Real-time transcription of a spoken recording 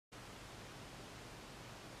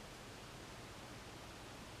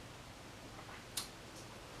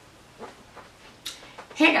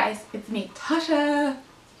Hey guys, it's me, Tasha.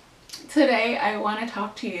 Today I want to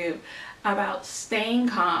talk to you about staying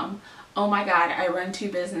calm. Oh my god, I run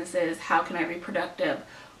 2 businesses. How can I be productive?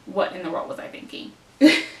 What in the world was I thinking?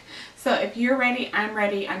 So if you're ready, I'm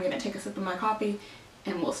ready. I'm going to take a sip of my coffee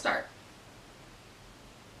and we'll start.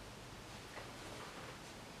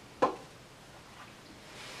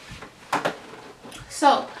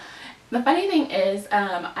 So the funny thing is,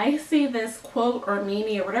 I see this quote or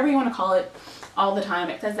meme or whatever you want to call it all the time.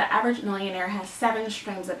 It says the average millionaire has 7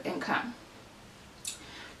 streams of income.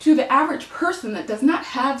 To the average person that does not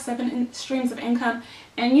have 7 streams of income,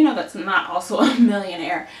 and you know that's not also a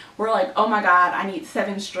millionaire, we're like, oh my god, I need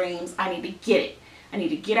 7 streams. I need to get it. I need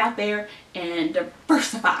to get out there and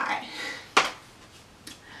diversify.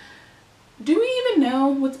 Do we even know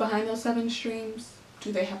what's behind those 7 streams?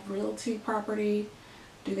 Do they have realty property?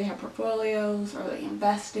 Do they have portfolios? Are they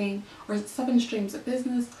investing? Or is it 7 streams of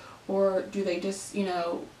business? Or do they just,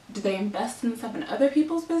 do they invest in 7 other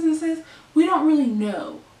people's businesses? We don't really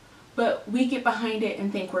know, but we get behind it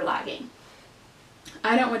and think we're lagging.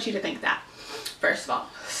 I don't want you to think that, first of all.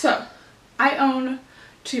 So, I own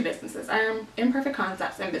 2 businesses. I own Imperfect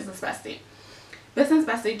and Business Bestie. Business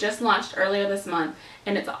Bestie just launched earlier this month,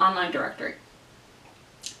 and it's an online directory.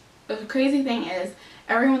 The crazy thing is,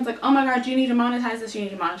 everyone's like, oh my god, you need to monetize this, you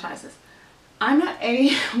need to monetize this. I'm not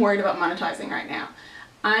A, worried about monetizing right now.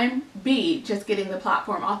 I'm B, just getting the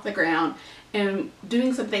platform off the ground and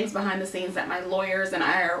doing some things behind the scenes that my lawyers and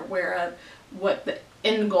I are aware of what the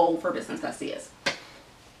end goal for Business Bestie is.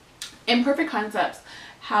 Imperfect Concepts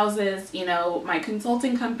houses, my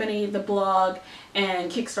consulting company, the blog,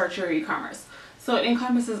 and Kickstart your e-commerce. So it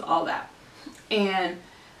encompasses all that. And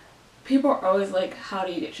people are always like, how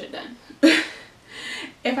do you get shit done?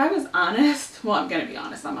 If I was honest, well, I'm going to be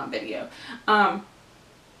honest, I'm on video.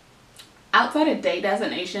 Outside of day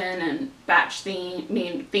designation and batch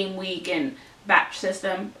theme week and batch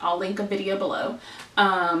system, I'll link a video below.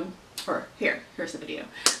 Or here's the video.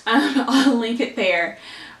 I'll link it there.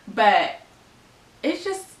 But it's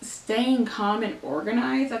just staying calm and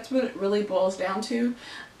organized. That's what it really boils down to.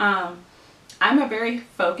 I'm a very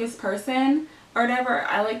focused person or whatever.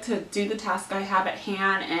 I like to do the task I have at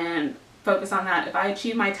hand and focus on that. If I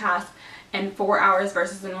achieve my task in 4 hours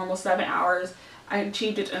versus the normal 7 hours, I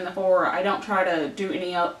achieved it in the 4. I don't try to do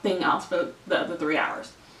anything else for the other 3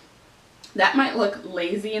 hours. That might look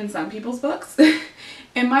lazy in some people's books.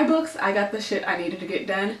 In my books, I got the shit I needed to get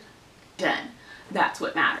done. That's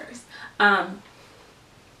what matters.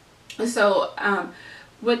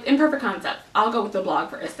 With Imperfect Concepts, I'll go with the blog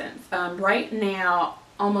for instance. Right now,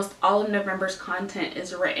 almost all of November's content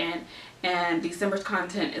is written and December's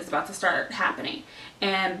content is about to start happening.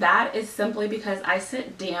 And that is simply because I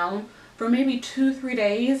sit down for maybe 2-3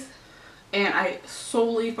 days and I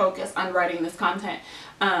solely focus on writing this content.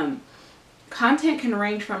 Content can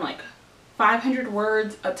range from like 500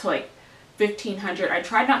 words up to like 1500. I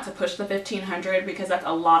tried not to push the 1500 because that's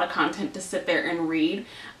a lot of content to sit there and read.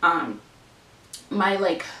 My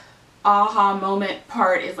like aha moment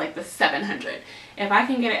part is like the 700. If I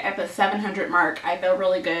can get it at the 700 mark, I feel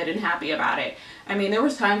really good and happy about it. I mean, there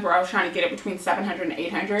was times where I was trying to get it between 700 and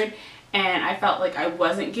 800 and I felt like I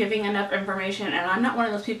wasn't giving enough information, and I'm not one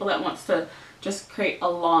of those people that wants to just create a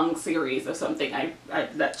long series of something.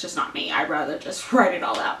 That's just not me. I'd rather just write it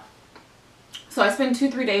all out. So I spend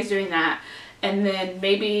 2-3 days doing that, and then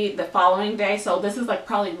maybe the following day, so this is like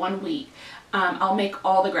probably 1 week, I'll make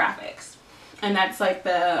all the graphics. And that's like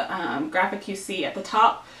the graphic you see at the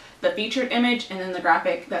top, the featured image, and then the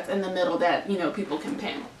graphic that's in the middle that, people can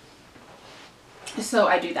pin. So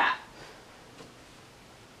I do that.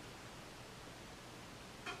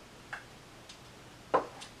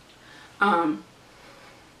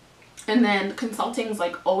 And then consulting's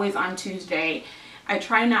like always on Tuesday. I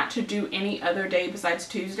try not to do any other day besides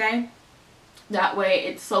Tuesday. That way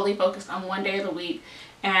it's solely focused on 1 day of the week,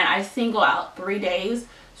 and I single out 3 days.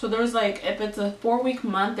 So there's like, if it's a 4-week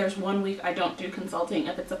month, there's 1 week I don't do consulting.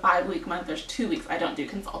 If it's a 5-week month, there's 2 weeks I don't do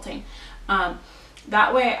consulting.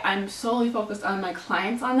 That way I'm solely focused on my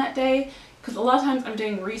clients on that day, because a lot of times I'm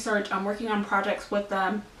doing research, I'm working on projects with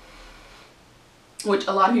them, which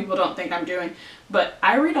a lot of people don't think I'm doing, but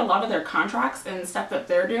I read a lot of their contracts and stuff that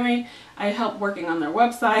they're doing. I help working on their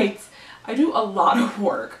websites. I do a lot of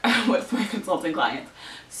work with my consulting clients.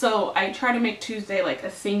 So I try to make Tuesday like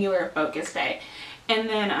a singular focus day. And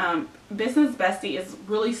then Business Bestie is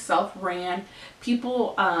really self-ran.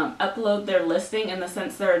 People upload their listing, in the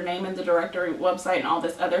sense their name in the directory, website, and all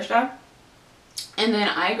this other stuff. And then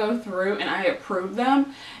I go through and I approve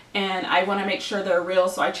them, and I want to make sure they're real.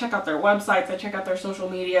 So I check out their websites, I check out their social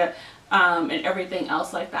media, and everything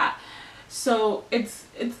else like that. So it's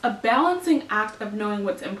a balancing act of knowing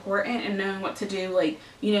what's important and knowing what to do. Like,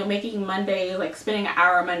 you know, making Monday, like spending an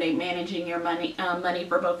hour Monday managing your money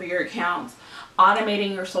for both of your accounts,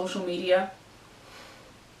 automating your social media.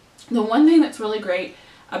 The one thing that's really great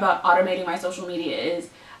about automating my social media is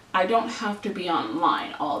I don't have to be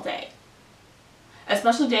online all day.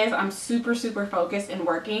 Especially days I'm super focused and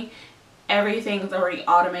working. Everything's already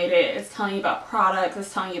automated. It's telling you about products,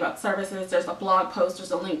 it's telling you about services. There's a blog post,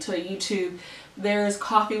 there's a link to a YouTube, there's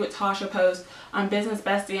Coffee with Tasha post. On Business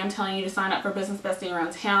Bestie, I'm telling you to sign up for Business Bestie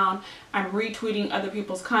around town. I'm retweeting other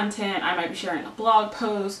people's content. I might be sharing a blog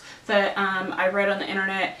post that I read on the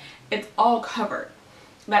internet. It's all covered.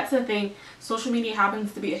 That's the thing. Social media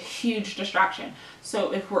happens to be a huge distraction.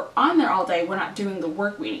 So if we're on there all day, we're not doing the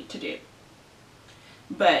work we need to do.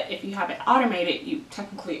 But if you have it automated, you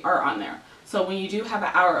technically are on there. So when you do have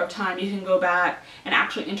an hour of time, you can go back and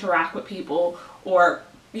actually interact with people, or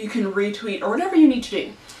you can retweet or whatever you need to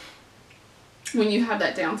do when you have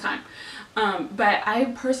that downtime. But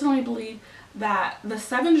I personally believe that the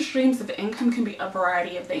 7 streams of income can be a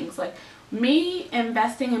variety of things. Like me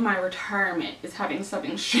investing in my retirement is having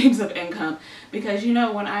 7 streams of income, because you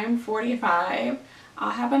know, when I'm 45,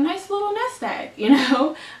 I'll have a nice little nest egg, you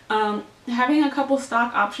know. Having a couple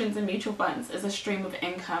stock options and mutual funds is a stream of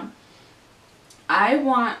income. I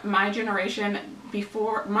want my generation,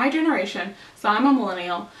 before my generation, so I'm a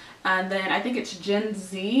millennial, and then I think it's Gen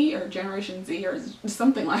Z or Generation Z or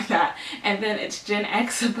something like that, and then it's Gen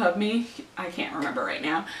X above me. I can't remember right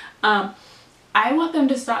now. I want them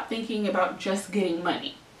to stop thinking about just getting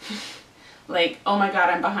money. Like, oh my god,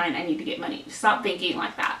 I'm behind, I need to get money. Stop thinking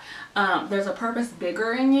like that. There's a purpose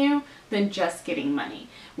bigger in you than just getting money.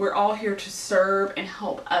 We're all here to serve and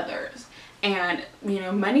help others. And, you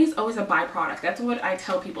know, money is always a byproduct. That's what I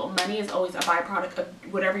tell people. Money is always a byproduct of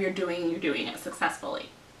whatever you're doing it successfully.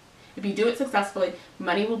 If you do it successfully,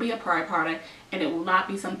 money will be a byproduct, and it will not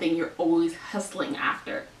be something you're always hustling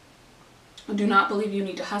after. I do not believe you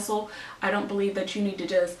need to hustle. I don't believe that you need to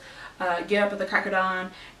just get up at the crack of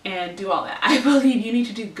dawn and do all that. I believe you need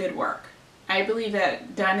to do good work. I believe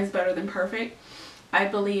that done is better than perfect. I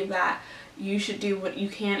believe that you should do what you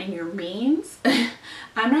can in your means.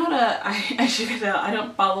 I'm not as you can tell, I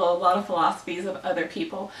don't follow a lot of philosophies of other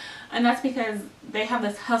people. And that's because they have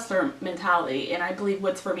this hustler mentality, and I believe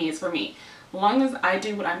what's for me is for me. As long as I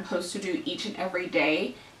do what I'm supposed to do each and every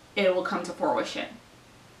day, it will come to fruition.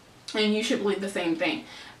 And you should believe the same thing.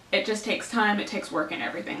 It just takes time, it takes work, and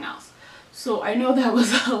everything else. So I know that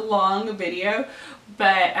was a long video,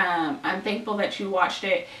 but I'm thankful that you watched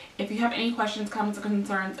it. If you have any questions, comments, or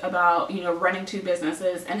concerns about, you know, running 2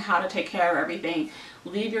 businesses and how to take care of everything,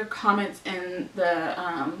 leave your comments in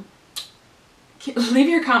the leave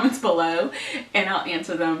your comments below, and I'll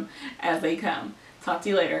answer them as they come. Talk to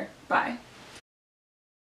you later. Bye.